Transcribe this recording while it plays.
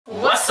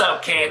What's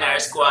up, K&R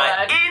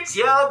Squad? It's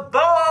your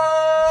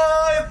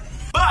boy,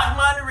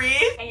 Batman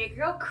Reafe. And your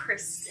girl,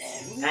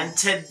 Kristen. And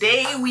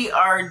today we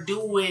are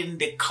doing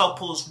the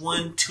couples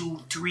 1, 2,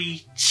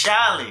 3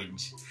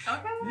 challenge.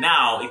 Okay.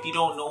 Now, if you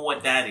don't know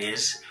what that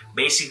is,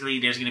 basically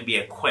there's going to be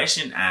a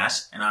question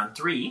asked, and on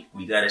 3,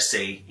 we got to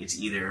say it's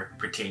either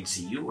pertains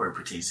to you or it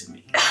pertains to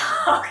me.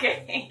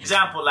 Okay.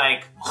 Example,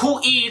 like, who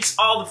eats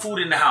all the food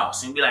in the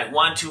house? And be like,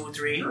 1, 2,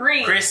 3,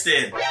 Reafe.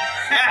 Kristen.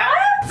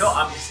 No,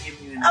 I'm just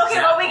giving you an Okay,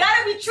 example. but we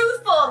gotta be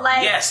truthful,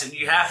 like. Yes, and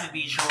you have to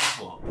be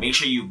truthful. Make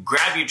sure you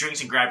grab your drinks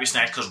and grab your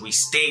snacks because we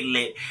stay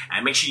lit.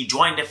 And make sure you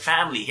join the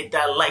family. Hit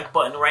that like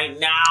button right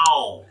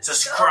now.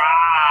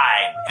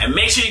 Subscribe. And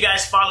make sure you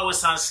guys follow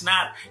us on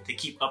Snap to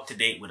keep up to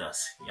date with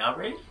us. Y'all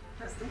ready?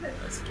 Let's do it.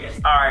 Let's get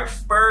it. All right,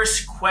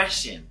 first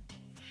question.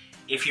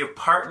 If your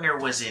partner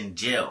was in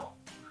jail,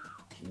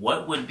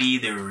 what would be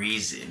the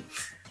reason?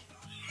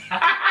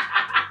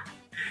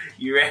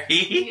 You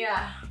ready?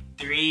 Yeah.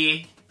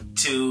 3,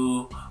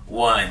 2,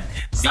 1.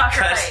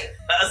 Soccer fight.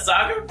 A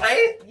soccer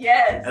fight?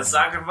 Yes. A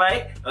soccer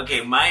fight?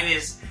 Okay, mine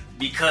is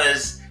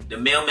because the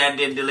mailman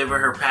didn't deliver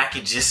her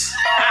packages.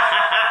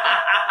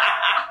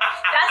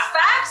 That's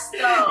facts,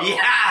 though.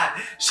 Yeah.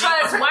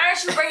 Because why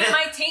aren't you bringing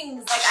my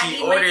things? Like, I She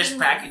need orders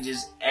my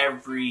packages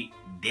every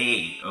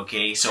day,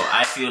 okay? So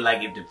I feel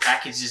like if the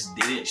packages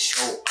didn't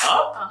show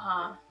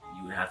up,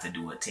 you would have to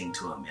do a thing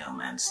to a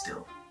mailman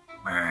still.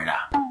 Murder.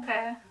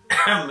 Okay.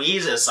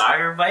 Me's a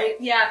soccer fight?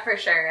 Yeah, for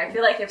sure. I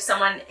feel like if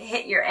someone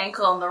hit your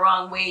ankle in the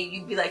wrong way,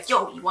 you'd be like,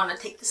 yo, you want to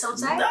take this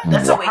outside?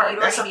 That's a Wait, part.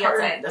 you'd That's a already be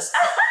part. outside. That's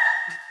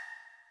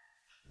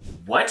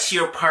What's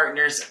your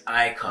partner's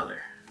eye color?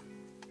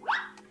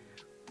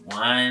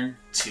 1,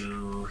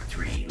 2,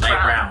 3.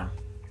 Light brown.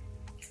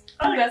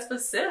 Oh, that's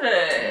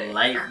specific.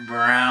 Light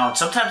brown.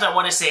 Sometimes I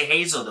want to say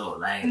hazel though.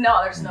 Like,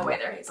 No, there's no way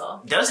they're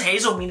hazel. does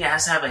hazel mean it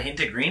has to have a hint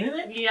of green in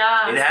it?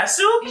 Yeah. It has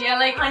to? Yeah,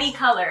 like honey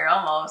color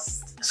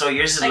almost. So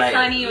yours is Like like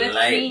honey with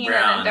light cream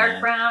brown, and then dark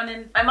then. brown.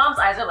 And my mom's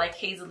eyes are like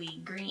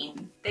hazily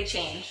green. They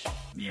change.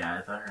 Yeah,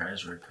 I thought her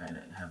eyes were kind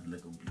of have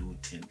like a blue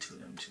tint to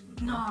them too.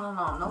 No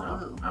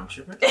blue. I'm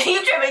tripping.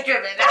 You tripping.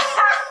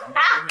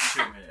 I'm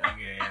tripping.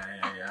 Okay,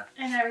 yeah.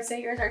 And I would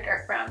say yours are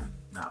dark brown.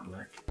 Not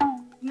black.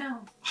 No,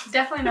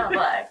 definitely not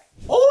black.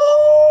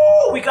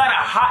 Oh, we got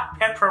a hot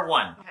pepper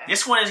one. Okay.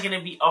 This one is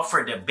gonna be up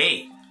for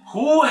debate.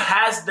 Who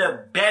has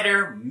the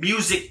better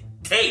music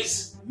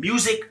taste?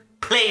 Music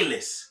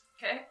playlist.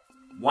 Okay.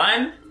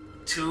 1,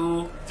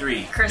 2,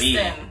 3. Kristen.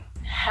 Me.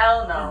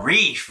 Hell no.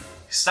 Reafe.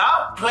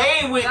 Stop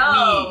playing with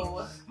No.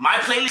 me. My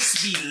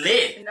playlist be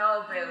lit.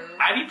 No, baby.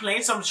 I be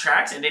playing some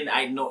tracks and then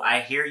I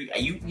hear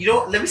you. You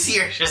don't, let me see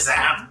her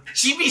Shazam.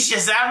 She be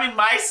Shazamming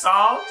my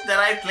songs that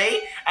I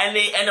play and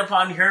they end up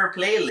on her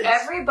playlist.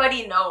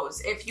 Everybody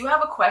knows if you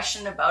have a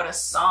question about a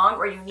song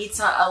or you need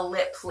a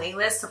lit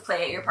playlist to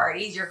play at your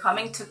parties, you're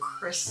coming to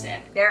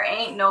Kristen. There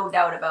ain't no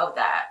doubt about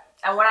that.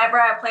 And whenever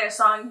I play a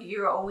song,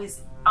 you're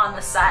always on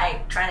the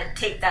side trying to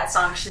take that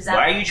song Shazam.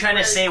 Why are you trying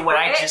to say what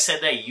I just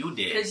said that you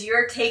did? Because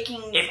you're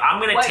taking. If I'm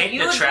gonna what take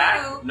you the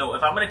track, do. no,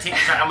 if I'm gonna take the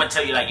track, I'm gonna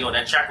tell you like, yo,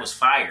 that track was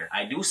fire.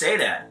 I do say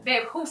that.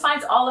 Babe, who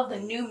finds all of the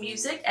new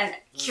music and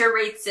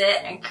curates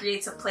it and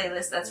creates a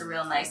playlist that's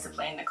real nice to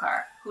play in the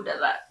car? Who does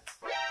that?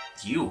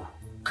 You.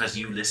 Because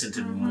you listen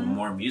to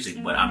more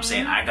music. But I'm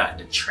saying I got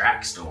the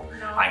tracks though.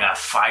 No. I got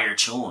fire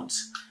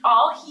tunes.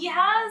 All he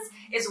has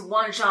is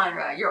one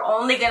genre. You're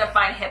only gonna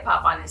find hip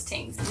hop on his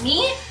things.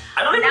 Me?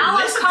 I don't even now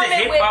listen to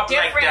hip hop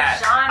like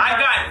that. Genres. I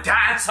got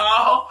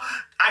dancehall.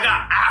 I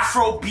got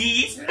Afro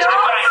beats. No, I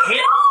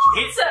got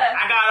hits. don't.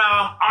 I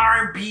got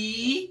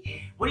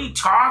R&B. What are you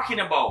talking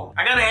about?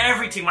 I got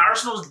everything. My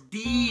arsenal's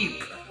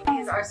deep.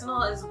 His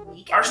arsenal is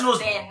weak. Arsenal's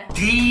thin.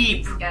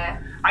 deep. Okay.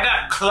 I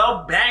got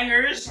club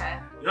bangers. Okay.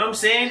 You know what I'm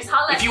saying?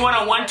 If you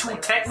want a 1, 2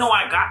 techno,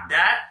 I got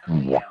that.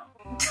 Don't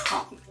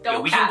Yeah,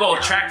 we can go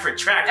track for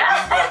track. We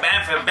can go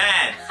band for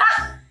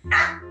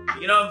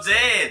band. You know what I'm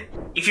saying?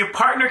 If your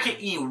partner can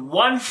eat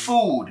one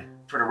food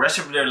for the rest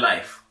of their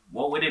life,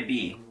 what would it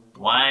be?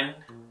 1,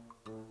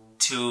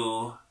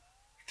 2,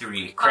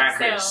 3.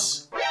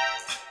 Crackers.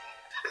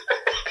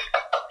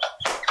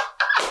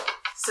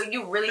 So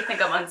you really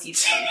think I'm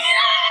unseasoned?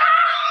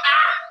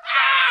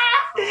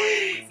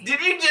 Did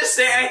you just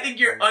say I think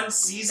you're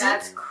unseasoned?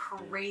 That's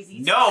crazy.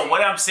 No,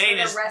 what I'm saying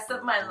is the rest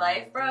of my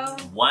life, bro.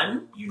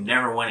 1, you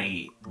never want to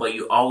eat, but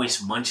you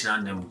always munching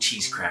on them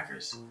cheese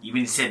crackers. You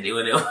even said they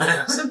were like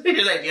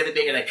the other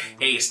day, you're like,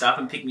 hey, stop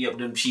and pick me up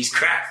them cheese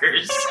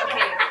crackers. Okay,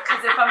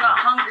 because if I'm not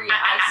hungry,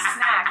 I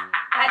snack.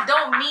 I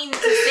don't mean to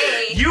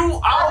say you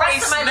the always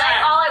rest of my snack.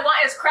 life, all I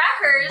want is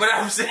crackers. But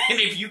I'm saying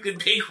if you could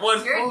pick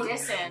one You're food,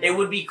 dissing. it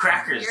would be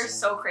crackers. You're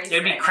so crazy.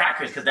 It'd be right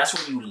crackers because that's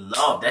what you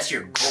love. That's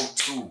your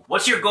go-to.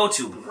 What's your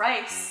go-to? now.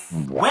 Rice.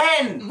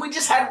 When? We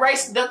just had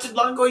rice not too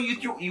long ago.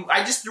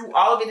 I just threw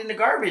all of it in the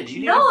garbage.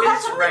 You didn't No, even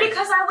that's finish only the rice.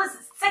 because I was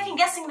second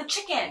guessing the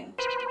chicken.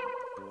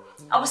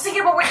 I was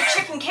thinking about where the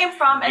chicken came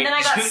from, and then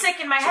I got sick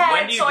in my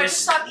head, so I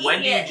just stopped eating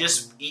When do you it.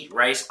 just eat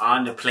rice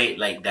on the plate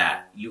like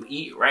that? You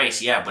eat rice,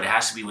 yeah, but it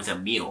has to be with a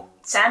meal.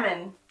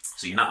 Salmon.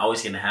 So you're not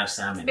always gonna have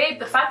salmon. Babe,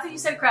 the fact that you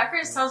said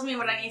crackers tells me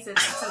what I need to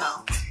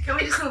know. Can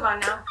we just move on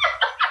now?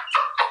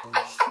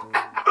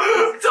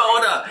 So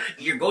hold up.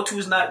 Your go-to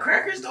is not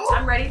crackers though?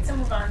 I'm ready to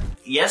move on.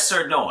 Yes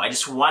or no? I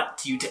just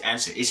want you to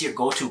answer. Is your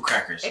go-to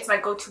crackers? It's my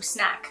go-to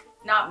snack,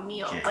 not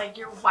meal. Okay. Like,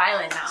 you're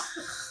wildin' now.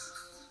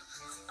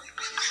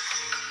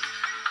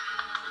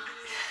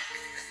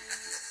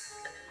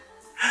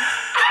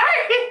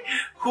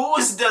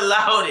 Who's the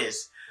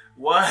loudest?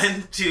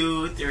 1,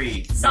 2,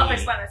 3.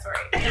 Self-explanatory.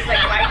 It's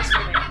like, why are you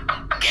screaming?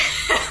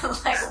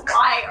 Like,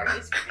 why are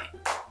you screaming?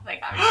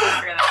 Like, I'm just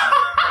gonna figure that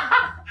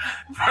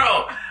out.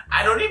 Bro,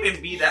 I don't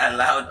even be that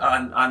loud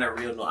on a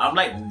real note. I'm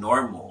like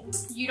normal.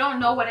 You don't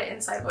know what an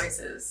inside voice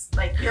is.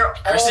 Like, you're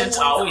Kristen's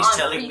always on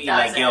telling me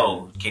 3000. like,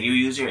 yo, can you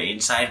use your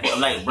inside voice?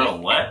 I'm like, bro,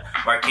 what?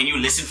 Or can you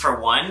listen for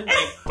one?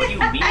 Like, what do you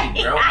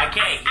mean, bro? I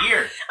can't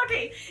hear.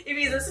 Okay, if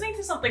he's listening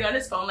to something on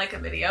his phone like a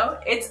video,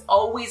 it's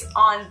always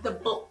on the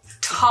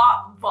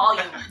top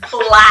volume,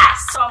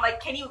 blast. So I'm like,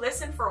 can you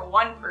listen for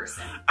one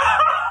person?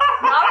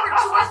 Not for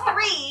 2 or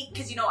 3,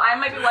 because you know, I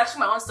might be watching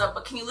my own stuff,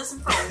 but can you listen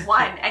for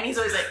one? And he's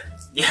always like,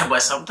 Yeah,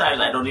 but sometimes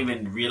I don't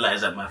even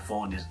realize that my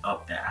phone is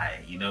up that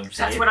high. You know what I'm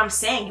saying? that's what I'm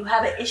saying. You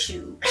have an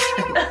issue.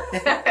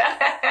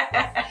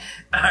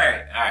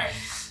 Alright.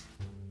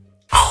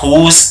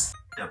 Who's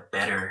the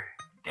better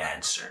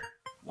dancer?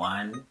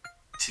 1,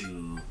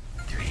 2,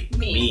 3.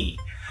 Me.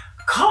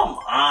 Come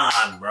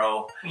on,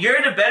 bro.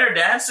 You're the better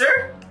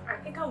dancer? I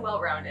think I'm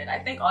well-rounded. I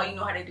think all you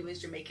know how to do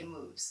is Jamaican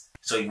moves.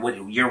 So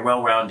you're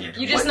well-rounded.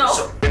 You just know.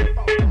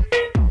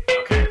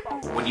 Okay.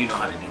 What do you know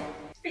how to do?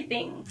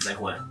 Everything.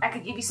 Like what? I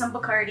could give you some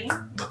Bacardi.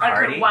 Bacardi?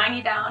 I could wind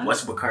you down.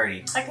 What's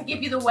Bacardi? I could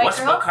give you the white What's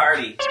girl.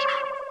 Bacardi?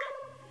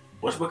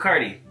 What's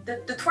Bacardi?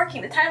 The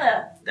twerking, the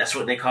Tyler. That's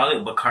what they call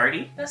it,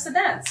 Bacardi? That's the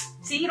dance.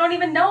 See, you don't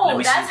even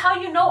know. That's how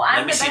you know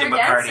I'm the better dancer. Let me see the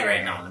Bacardi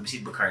right now. Let me see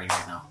the Bacardi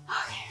right now.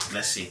 Okay.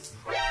 Let's see.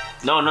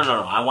 No.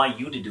 I want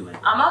you to do it.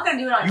 I'm not gonna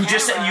do it on camera. You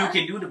just said you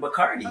can do the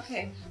Bacardi.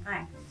 Okay,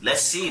 fine.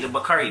 Let's see the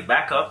Bacardi.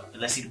 Back up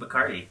and let's see the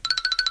Bacardi.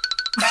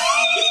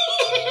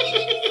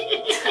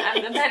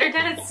 I'm the better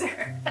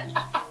dancer.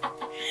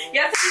 You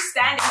have to be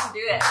standing to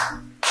do it.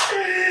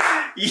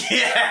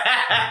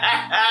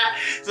 Yeah.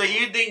 So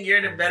you think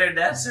you're the better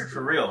dancer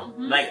for real?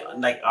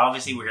 Mm-hmm. Like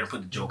obviously we're gonna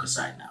put the joke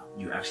aside now.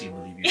 You actually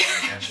believe you're the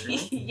better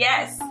dancer?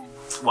 Yes.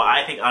 Well,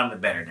 I think I'm the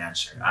better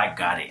dancer. I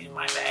got it in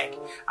my bag.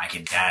 I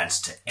can dance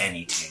to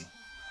anything.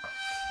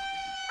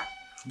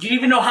 You didn't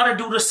even know how to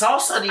do the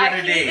salsa the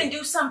other day. I can even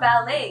do some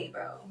ballet,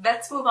 bro.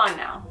 Let's move on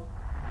now.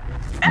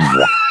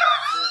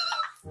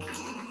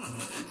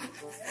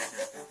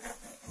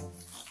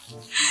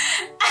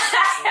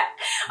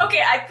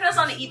 Okay, I put us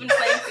on an even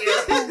playing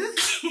field.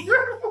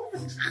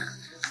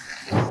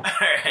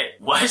 Alright,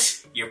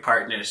 what's your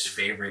partner's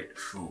favorite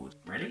food?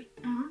 Ready?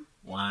 Mm-hmm.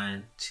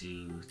 1,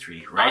 2,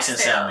 3. Rice and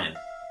salmon.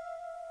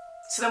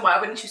 So then why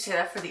wouldn't you say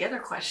that for the other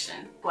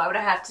question? Why would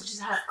I have to just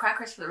have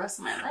crackers for the rest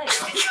of my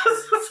life?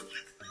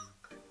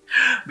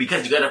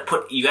 Because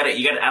you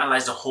gotta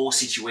analyze the whole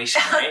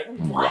situation, right?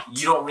 What?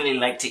 You don't really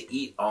like to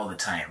eat all the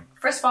time.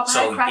 First of all, if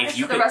I had crackers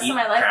for the rest of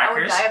my life, I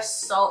would die of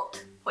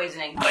salt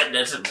poisoning. But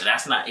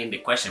that's not in the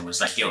question.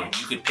 It's like, yo,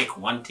 if you could pick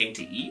one thing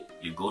to eat,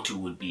 your go-to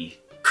would be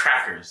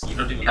crackers. You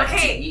don't really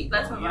like to eat.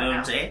 Let's move on. You know what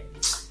I'm saying?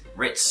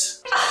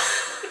 Ritz.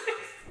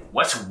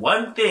 What's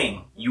one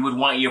thing you would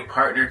want your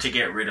partner to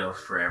get rid of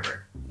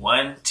forever?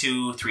 1,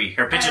 2, 3.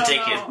 Her picture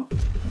taken.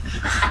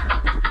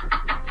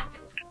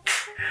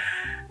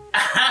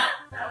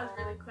 That was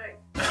really quick.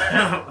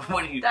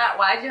 What do you?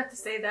 Why'd you have to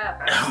say that,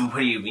 bro? What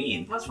do you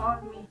mean? What's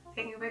wrong with me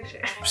taking a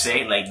picture?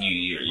 Say like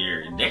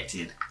you're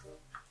addicted.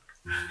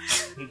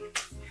 You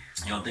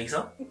don't think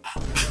so?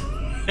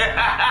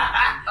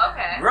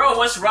 Okay. Bro,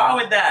 what's wrong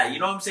with that? You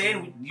know what I'm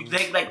saying? You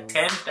take like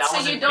 10,000 pictures.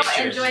 So you don't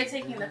enjoy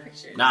taking the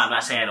pictures? Nah, I'm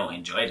not saying I don't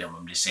enjoy them.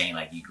 I'm just saying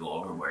like you go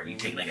overboard. You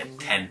take like a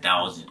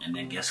 10,000 and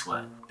then guess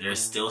what? There's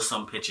still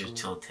some pictures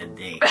till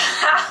today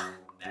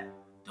that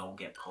don't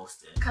get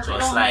posted. Because so they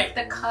don't make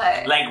the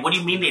cut. Like, what do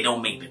you mean they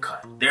don't make the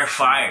cut? They're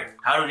fired.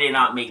 How do they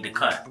not make the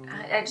cut?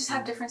 I just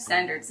have different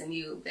standards than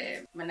you,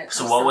 babe. When it comes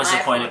so what was to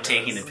the point photos. of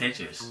taking the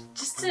pictures?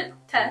 Just to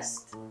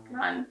test,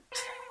 run.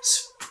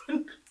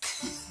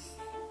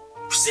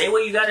 Say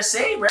what you gotta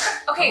say, bruh.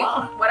 Okay,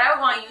 what I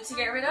want you to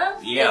get rid of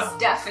is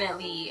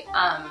definitely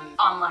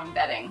online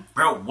betting.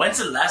 Bro, when's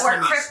the last or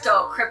time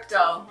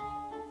crypto.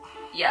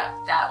 Yeah,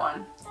 that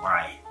one.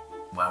 Why?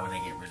 Why would I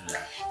get rid of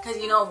that? Because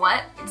you know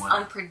what? It's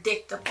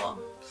unpredictable.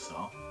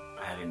 So,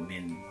 I haven't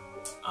been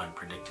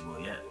unpredictable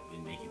yet. I've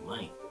been making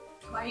money.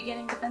 Why are you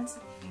getting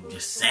defensive? I'm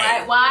just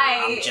saying.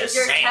 Why? I'm just Is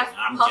your saying. chest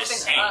I'm puffing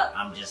just saying. up?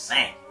 I'm just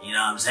saying. You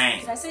know what I'm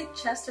saying? Did I say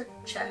chest or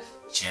chef?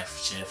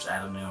 Chefs, I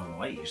don't know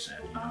what you said.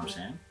 You know what I'm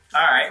saying?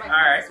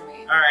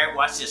 Alright,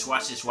 watch this.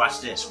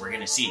 We're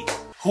gonna see.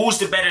 Who's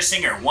the better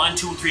singer? 1,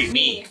 2, 3.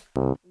 Me.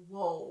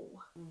 Whoa.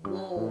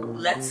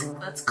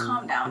 Let's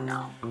calm down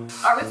now.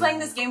 Are we playing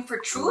this game for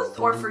truth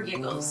or for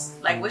giggles?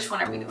 Like, which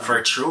one are we doing?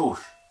 For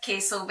truth. Okay,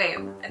 so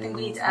babe, I think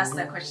we need to ask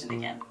that question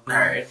again.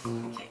 Alright.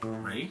 Okay.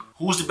 Ready?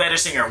 Who's the better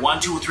singer? 1,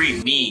 2,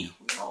 3. Me.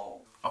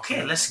 Whoa.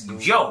 Okay, let's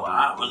yo.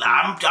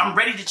 I'm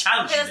ready to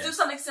challenge. Okay, you let's then. do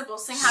something simple.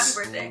 Sing Happy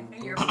Birthday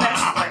in your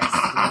best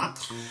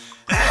voice.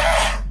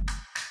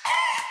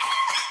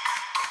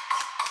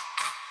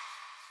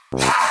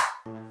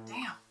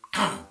 Damn.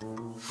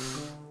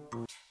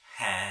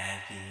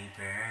 Happy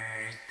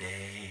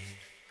birthday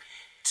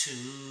to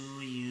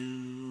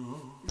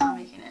you. Not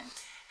making it.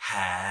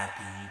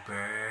 Happy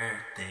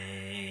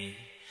birthday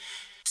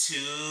to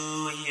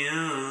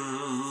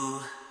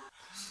you.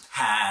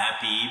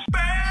 Happy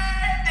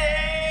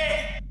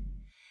birthday,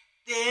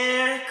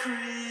 dear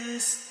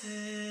Kristen.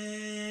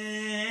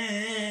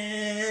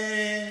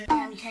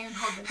 Damn, you can't even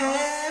hold the phone.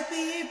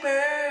 Happy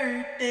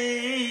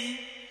birthday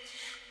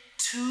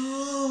to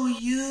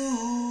you.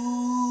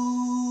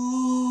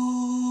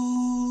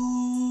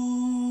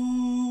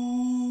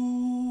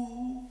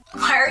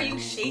 Why are you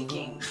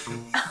shaking?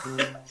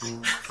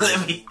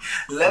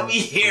 Let me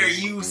hear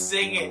you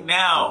sing it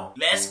now.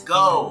 Let's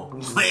go.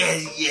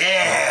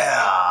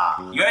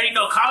 Yeah. You already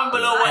know. Comment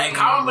below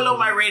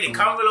my rating.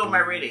 Comment below my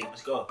rating.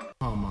 Let's go.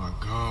 Oh my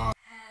God.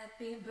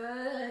 Happy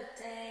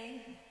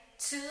birthday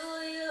to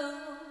you.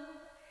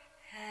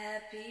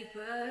 Happy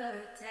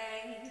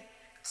birthday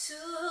to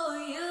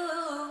you.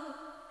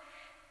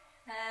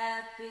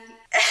 Happy.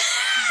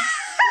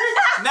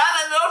 Nah,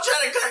 don't try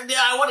to cut it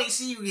down. I want to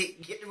see you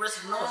get the rest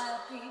of the notes.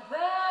 Happy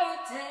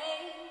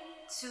birthday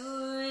to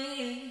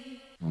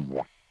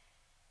you.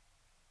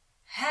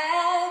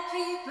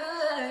 Happy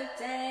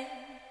birthday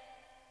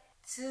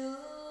to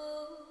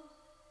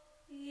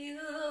you.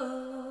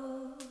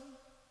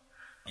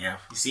 Yeah,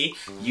 you see,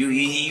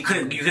 you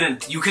couldn't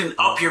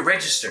up your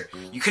register.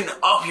 You couldn't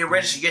up your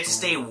register. You had to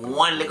stay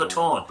one little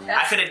tone.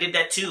 I could have did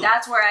that too.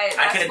 That's where I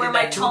could have did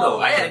that too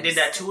though. I could have did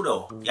that too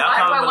though. Why do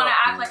I want to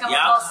act like I'm a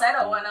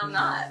falsetto when I'm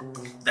not?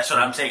 That's what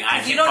I'm saying.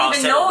 You don't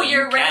even know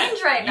your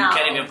range right now. You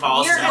can't even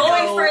falsetto. You're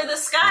going for the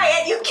sky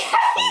and you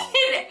can't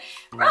even,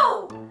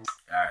 bro.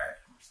 Alright,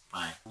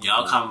 fine.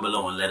 Y'all comment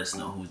below and let us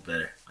know who's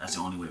better. That's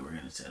the only way we're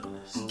gonna settle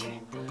this. Okay.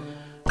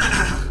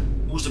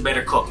 Who's the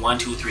better cook? 1,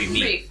 2, 3,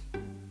 me. Reafe.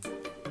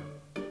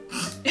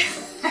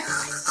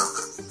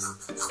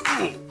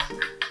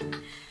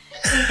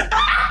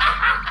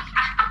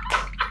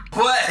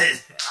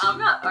 What? I'm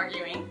not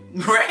arguing.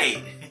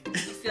 Right. You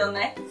feel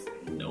nice?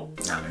 Nope.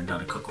 I learned how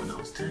to cook when I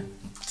was 10.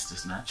 It's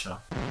just natural.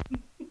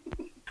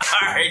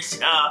 Alright,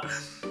 y'all.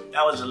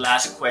 That was the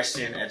last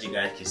question. As you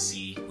guys can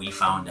see, we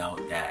found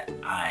out that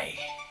I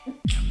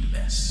am the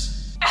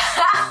best.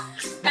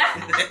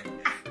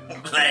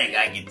 Like,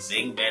 I can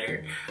sing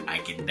better, I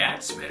can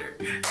dance better,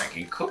 I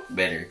can cook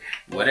better,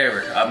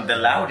 whatever. I'm the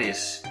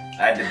loudest.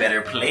 I had the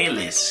better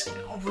playlist.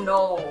 Oh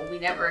no, we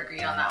never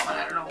agreed on that one.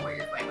 I don't know where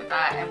you're going with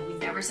that. And we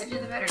never said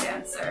you're the better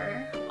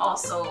dancer.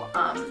 Also,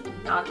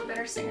 not the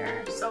better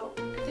singer. So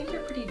I think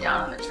you're pretty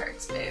down on the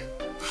charts, babe.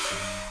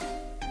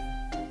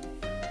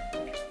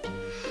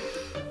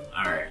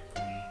 Alright.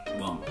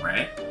 Boom,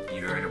 right?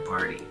 You're at a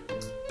party.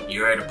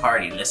 You're at a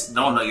party.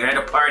 You're at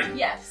a party.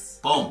 Yes.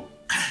 Boom.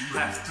 You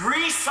have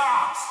 3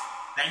 songs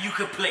that you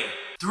could play.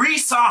 3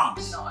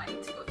 songs. No, I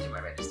need to go through my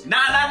register. Nah.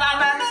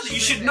 You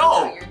should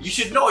know. You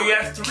should know. You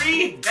have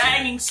 3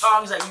 banging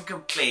songs that you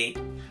can play.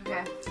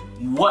 Okay.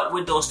 What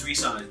would those 3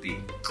 songs be?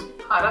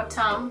 Hot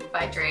Uptown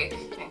by Drake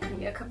and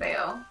Camila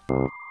Cabello.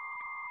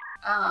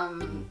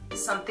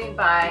 Something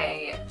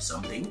by...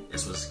 Something?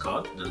 That's what it's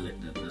called?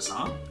 The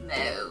song?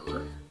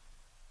 No.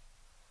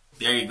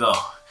 There you go.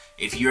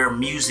 If your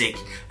music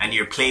and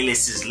your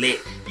playlist is lit,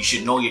 you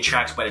should know your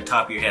tracks by the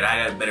top of your head. I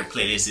got a better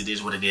playlist. It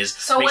is what it is.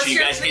 So make what's sure you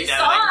your guys 3 hit that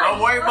songs? like.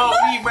 Don't worry about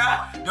me, bro.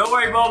 Don't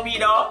worry about me,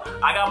 dog.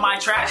 I got my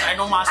tracks. I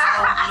know my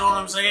songs. You know what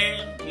I'm saying?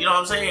 You know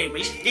what I'm saying?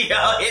 Make sure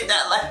y'all hit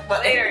that like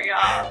button. Later,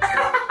 y'all.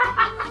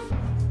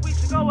 We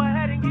should go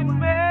ahead and get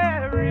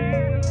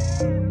married. We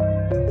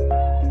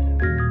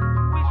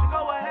should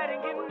go ahead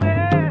and get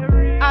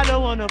married. I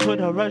don't wanna put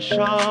a rush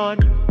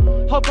on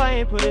you. Hope I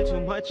ain't putting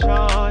too much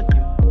on you.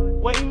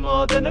 Way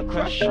more than a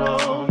crush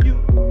on you.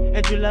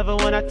 And you love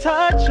it when I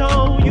touch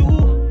on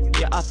you.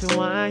 You often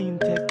whine,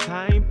 take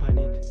time